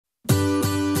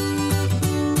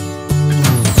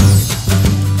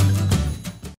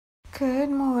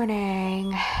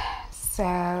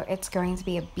it's going to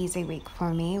be a busy week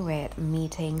for me with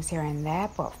meetings here and there,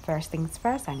 but first things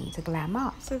first, I need to glam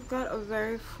up. So I've got a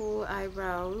very full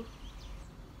eyebrow,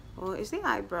 or is it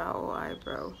eyebrow or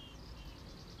eyebrow?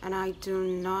 And I do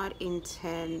not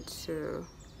intend to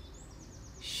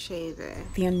shave it.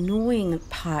 The annoying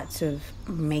part of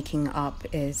making up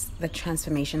is the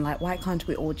transformation. Like, why can't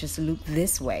we all just look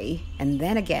this way? And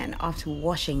then again, after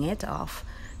washing it off,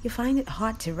 you find it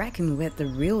hard to reckon with the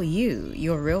real you,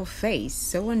 your real face.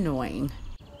 So annoying.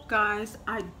 Guys,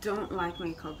 I don't like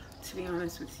makeup, to be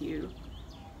honest with you.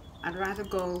 I'd rather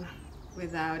go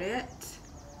without it.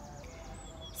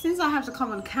 Since I have to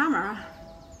come on camera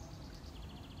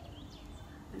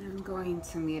and I'm going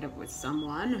to meet up with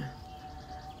someone,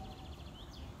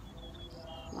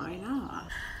 why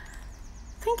not?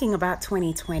 Thinking about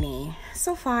 2020,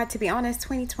 so far, to be honest,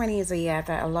 2020 is a year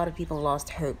that a lot of people lost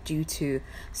hope due to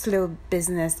slow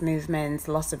business movements,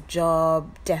 loss of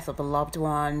job, death of a loved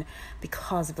one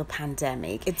because of the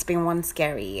pandemic. It's been one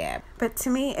scary year. But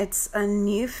to me, it's a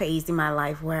new phase in my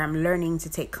life where I'm learning to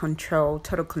take control,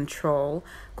 total control,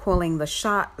 calling the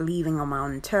shot, leaving on my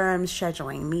own terms,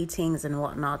 scheduling meetings and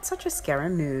whatnot. Such a scary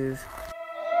move.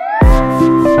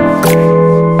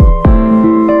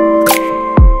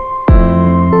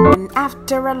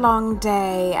 After a long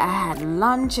day, I had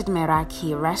lunch at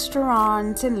Meraki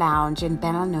restaurant and lounge in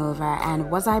BELANOVA,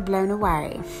 and was I blown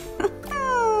away?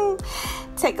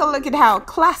 Take a look at how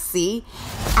classy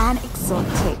and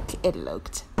exotic it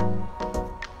looked.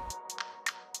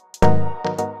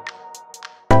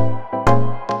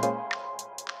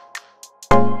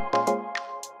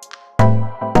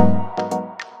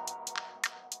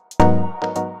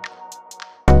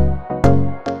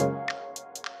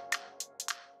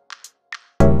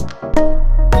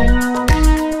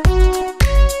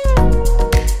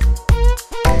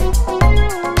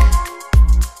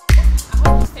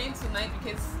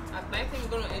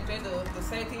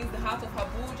 The heart of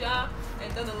ABUJA,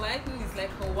 and then the lighting is like,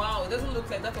 oh wow, it doesn't look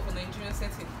like that of a Nigerian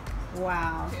setting.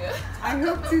 Wow. Yeah. I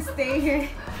hope to stay here.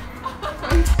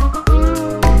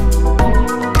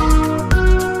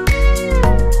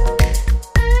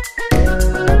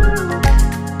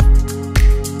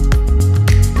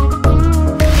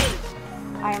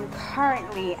 I am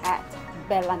currently at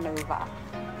BELANOVA.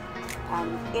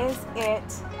 Is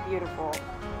it beautiful?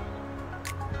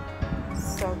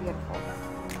 So beautiful.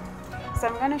 So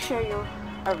I'm going to show you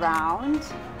around.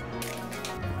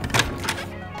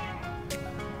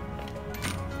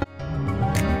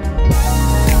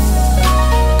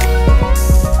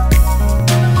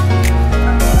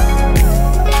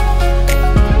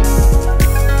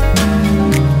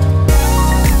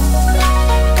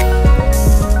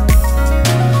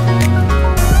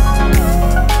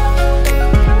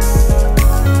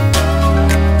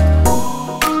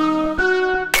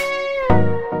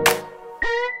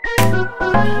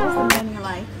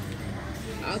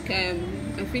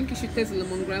 I think you should taste the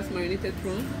lemongrass marinated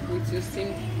prawn with your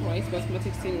steamed rice,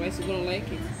 basmati steamed rice. You're gonna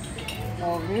like it.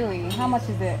 Oh really? How much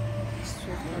is it?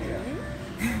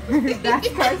 That's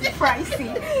pricey.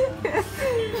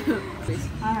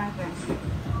 Alright then.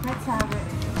 Let's have it.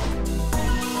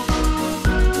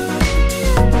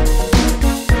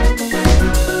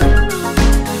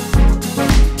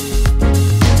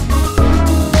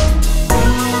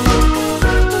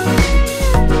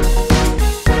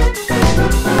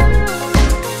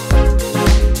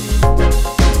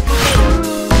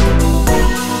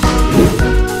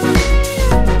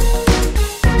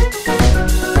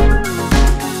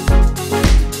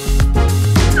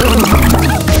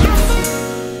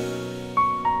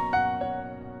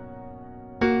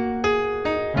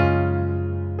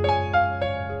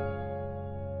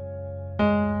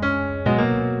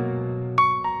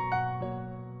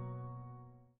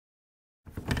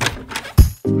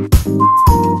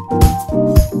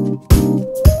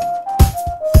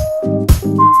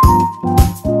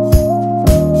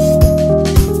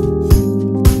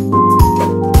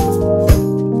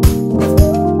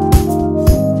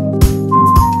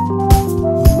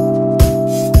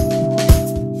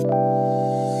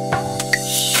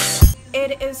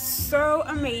 It is so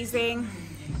amazing.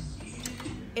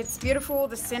 It's beautiful.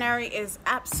 The scenery is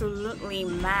absolutely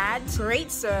mad.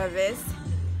 Great service.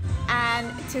 And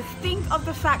to think of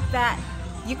the fact that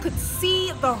you could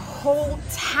see the whole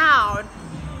town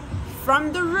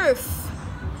from the roof,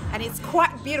 and it's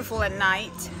quite beautiful at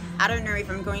night. I don't know if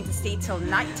I'm going to stay till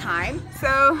nighttime,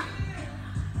 so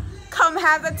come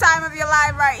have the time of your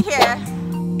life right here.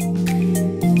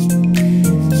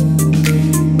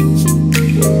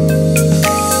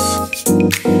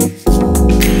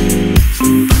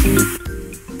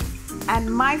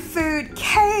 And my food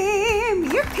came,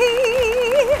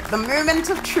 yippee! the moment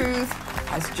of truth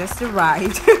has just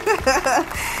arrived.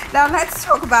 Now let's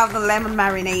talk about the lemon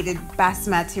marinated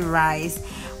basmati rice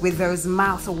with those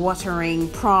mouth-watering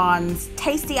prawns.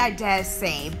 Tasty, I dare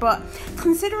say, but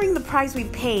considering the price we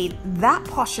paid, that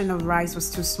portion of rice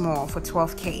was too small for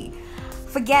 12K.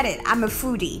 Forget it, I'm a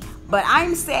foodie, but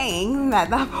I'm saying that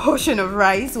portion of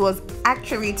rice was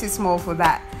actually too small for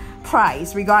that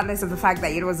price, regardless of the fact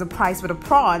that it was a price with a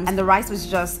prawn and the rice was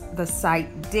just the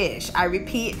side dish. I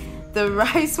repeat, the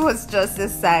rice was just a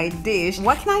side dish.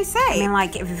 What can I say? I mean,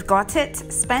 like, if you've got it,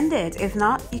 spend it. If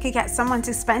not, you could get someone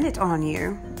to spend it on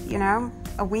you. You know,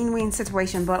 a win-win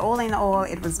situation. But all in all,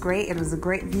 it was great. It was a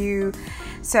great view.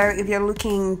 So if you're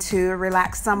looking to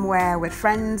relax somewhere with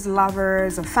friends,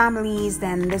 lovers, or families,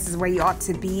 then this is where you ought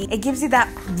to be. It gives you that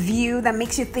view that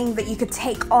makes you think that you could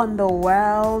take on the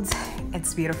world.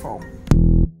 It's beautiful.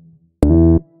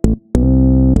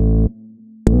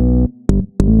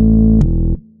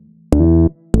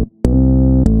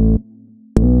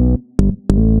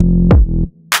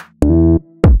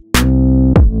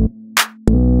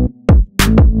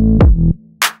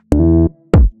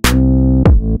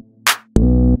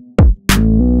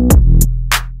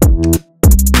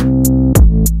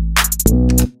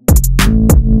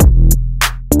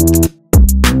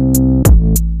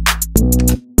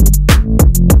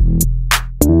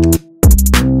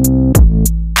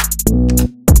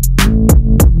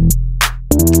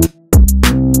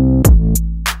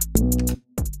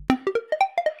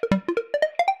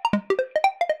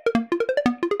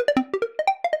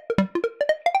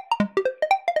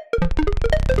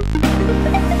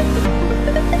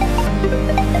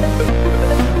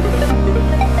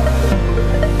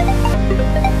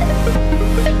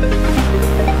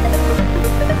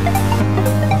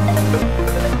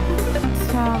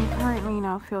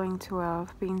 Feeling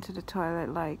 12, been to the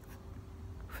toilet like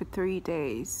for 3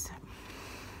 days.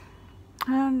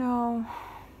 I don't know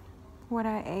what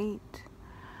I ate,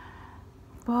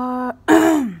 but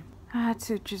I had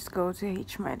to just go to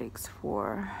H Medics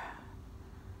for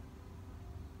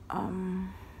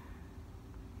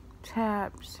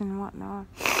taps and whatnot.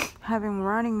 Having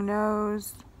running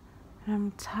nose, and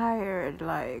I'm tired,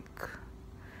 like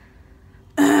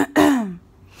I'm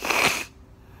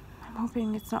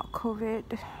hoping it's not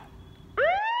COVID.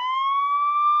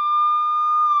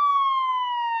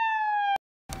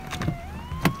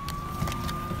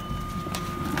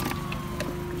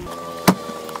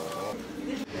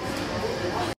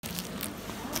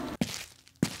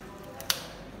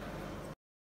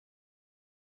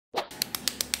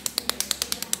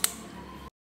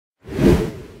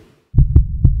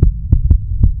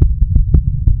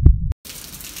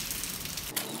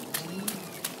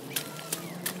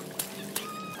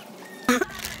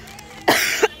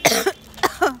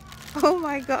 Oh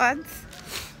my god,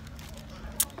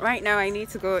 right now I need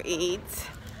to go eat.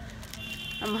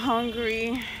 I'm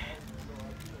hungry.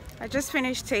 I just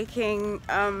finished taking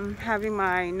having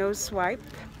my nose swipe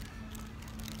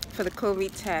for the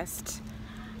COVID test.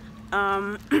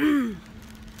 Let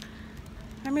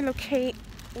me locate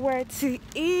where to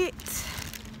eat.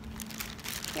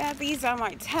 Yeah, these are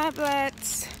my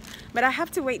tablets, but I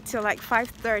have to wait till like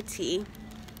 5:30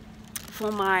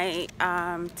 for my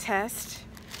test,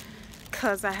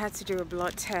 because I had to do a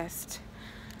blood test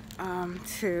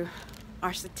to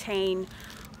ascertain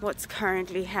what's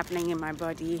currently happening in my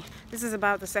body. This is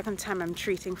about the second time I'm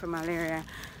treating for malaria.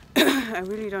 I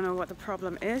really don't know what the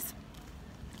problem is,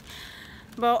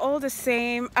 but all the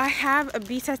same, I have a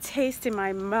bitter taste in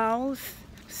my mouth.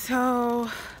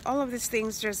 So all of these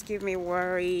things just give me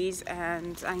worries,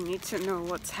 and I need to know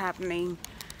what's happening.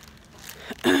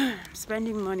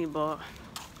 Spending money, but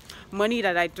money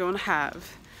that I don't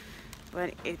have.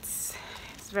 But it's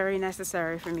very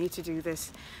necessary for me to do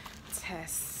this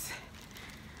test.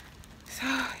 So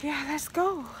yeah, let's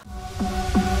go.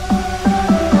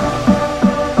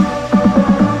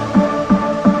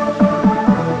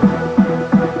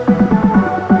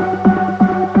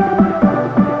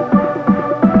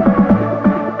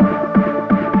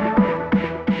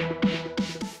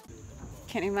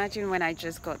 Can you imagine when I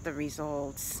just got the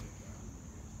results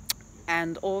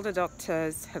and all the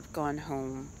doctors have gone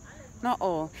home? Not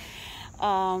all,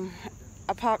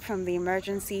 apart from the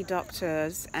emergency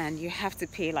doctors, and you have to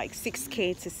pay like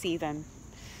 6K to see them.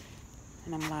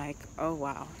 And I'm like, oh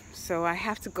wow. So I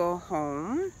have to go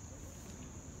home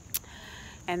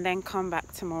and then come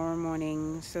back tomorrow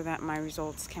morning so that my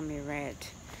results can be read.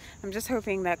 I'm just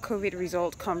hoping that COVID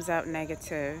result comes out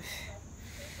negative.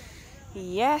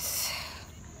 Yes.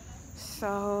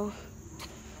 So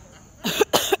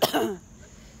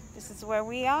this is where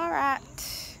we are at.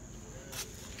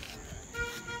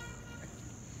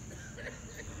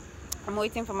 I'm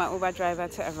waiting for my Uber driver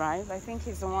to arrive. I think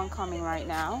he's the one coming right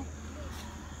now.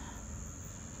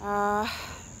 I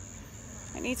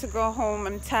need to go home.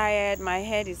 I'm tired. My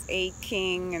head is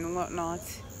aching and whatnot.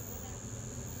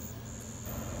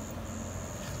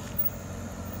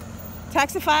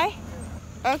 Taxify?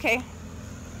 Okay.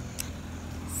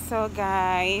 So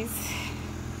guys,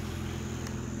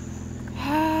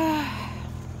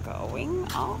 going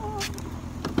on.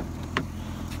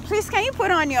 Please, can you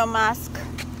put on your mask?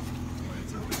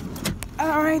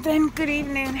 All right then, good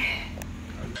evening.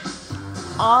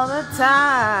 All the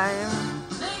time.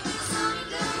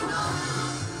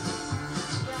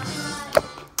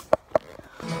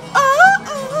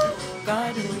 Oh.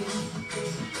 Guide me.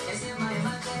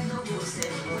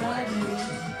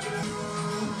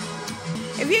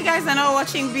 If you guys are not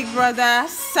watching Big Brother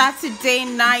Saturday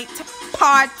night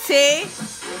party,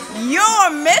 you're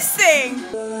missing.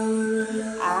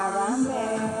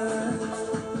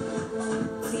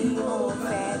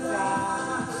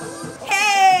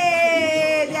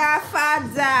 Hey, their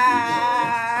father.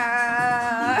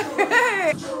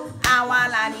 I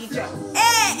wanna need you.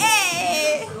 Hey,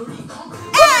 hey.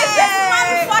 Hey, this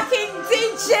motherfucking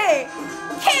DJ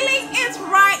killing it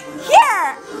right here.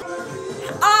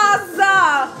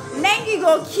 Awesome. Nengi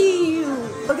go kill you.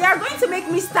 But they are going to make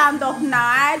me stand up now.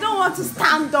 I don't want to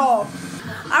stand up.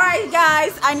 Alright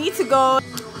guys, I need to go.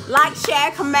 Like,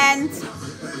 share, comment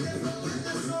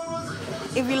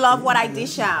if you love what I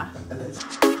dish out.